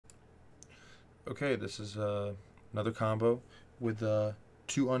Okay, this is another combo with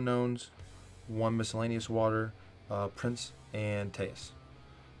 2 unknowns, 1 miscellaneous water, Prince, and Teus.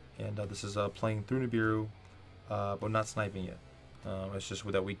 And this is playing through Nibiru, but not sniping it. It's just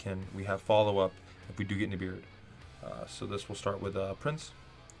that we have follow up if we do get Nibiru. So this will start with Prince,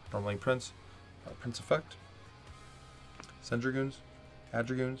 normally Prince, Prince effect, send Dragoons, add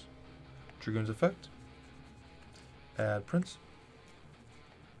Dragoons, Dragoons effect, add Prince.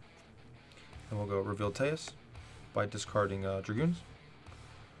 And we'll go reveal Teus by discarding Dragoons.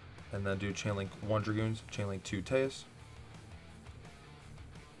 And then do chain link 1 Dragoons, chain link 2 Teus.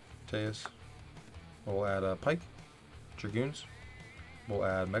 Teus. We'll add Pike. Dragoons. We'll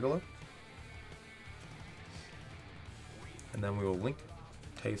add Megalo. And then we will link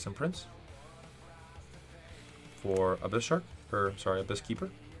Teus and Prince for Abyss Shark, or sorry, Abyss Keeper.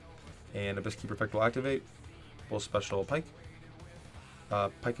 And Abyss Keeper effect will activate. We'll special Pike.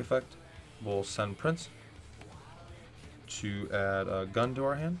 Pike effect. We'll send Prince to add a gun to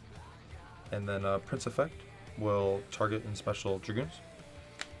our hand, and then Prince effect will target and special Dragoons.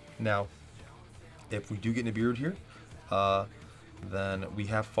 Now, if we do get Nibiru here, then we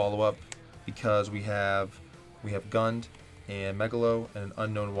have follow up because we have Gund and Megalo and an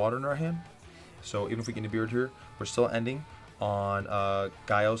unknown water in our hand. So even if we get Nibiru here, we're still ending on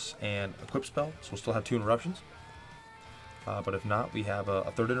Yugioh and Equip spell, so we'll still have 2 interruptions. But if not, we have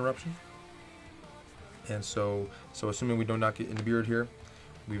a 3rd interruption. And so assuming we do not get Nibiru here,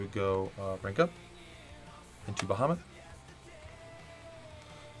 we would go rank up into Bahamut,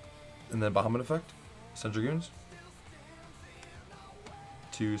 and then Bahamut effect, send Dragoons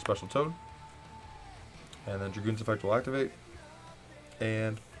to special Toad, and then Dragoons effect will activate.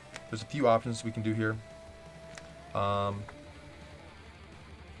 And there's a few options we can do here. What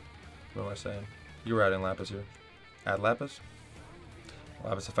am I saying? You were adding Lapis here. Add Lapis.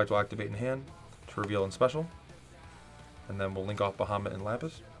 Lapis effect will activate in hand to reveal in special, and then we'll link off Bahamut and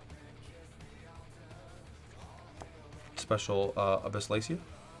Lapis. Special Abyss Lacia,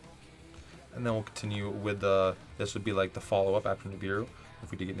 and then we'll continue with this would be like the follow up after Nibiru.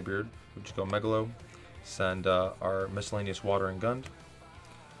 If we did get Nibiru, we'll just go Megalo, send our miscellaneous water and Gund,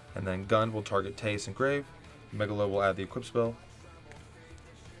 and then Gund will target Teus and Grave. Megalo will add the Equip spell.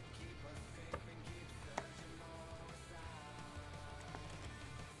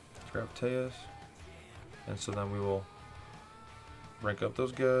 Grab Teus. And so then we will rank up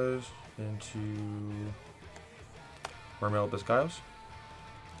those guys into Mermail Abyss Yugioh.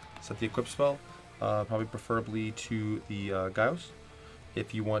 Set the Equip spell, probably preferably to the Yugioh.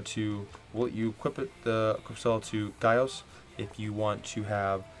 If you want to, you equip the Equip spell to Yugioh if you want to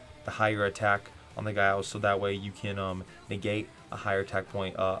have the higher attack on the Yugioh, so that way you can negate a higher attack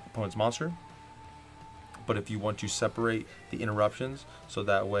point opponent's monster. But if you want to separate the interruptions, so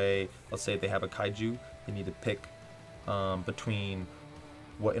that way, let's say they have a kaiju, they need to pick between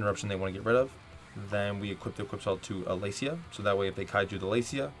what interruption they want to get rid of, then we equip the Equip spell to Lacia, so that way if they kaiju the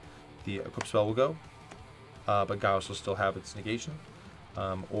Lacia, the Equip spell will go, but Yugioh will still have its negation.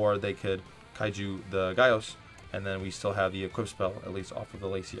 Or they could kaiju the Yugioh, and then we still have the Equip spell at least off of the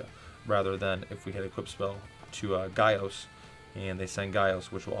Lacia, rather than if we hit Equip spell to Yugioh, and they send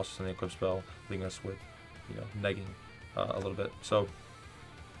Yugioh, which will also send the Equip spell, leaving us with negging a little bit. So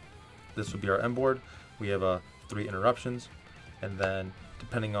this would be our end board. We have 3 interruptions, and then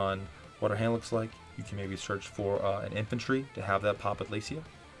depending on what our hand looks like, you can maybe search for an infantry to have that pop with Lacia.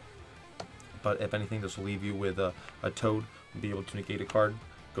 But if anything, this will leave you with a Toad, be able to negate a card,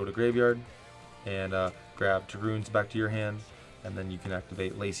 go to graveyard, and grab Dragoons back to your hand, and then you can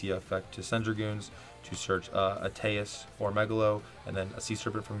activate Lacia effect to send Dragoons to search a Teus or Megalo, and then a Sea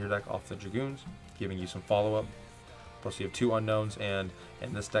Serpent from your deck off the Dragoons, giving you some follow-up. Plus you have 2 unknowns, and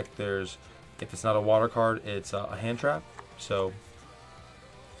in this deck there's, if it's not a water card, it's a hand trap. So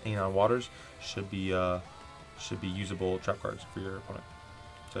Aeon Waters should be usable trap cards for your opponent.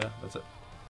 So yeah, that's it.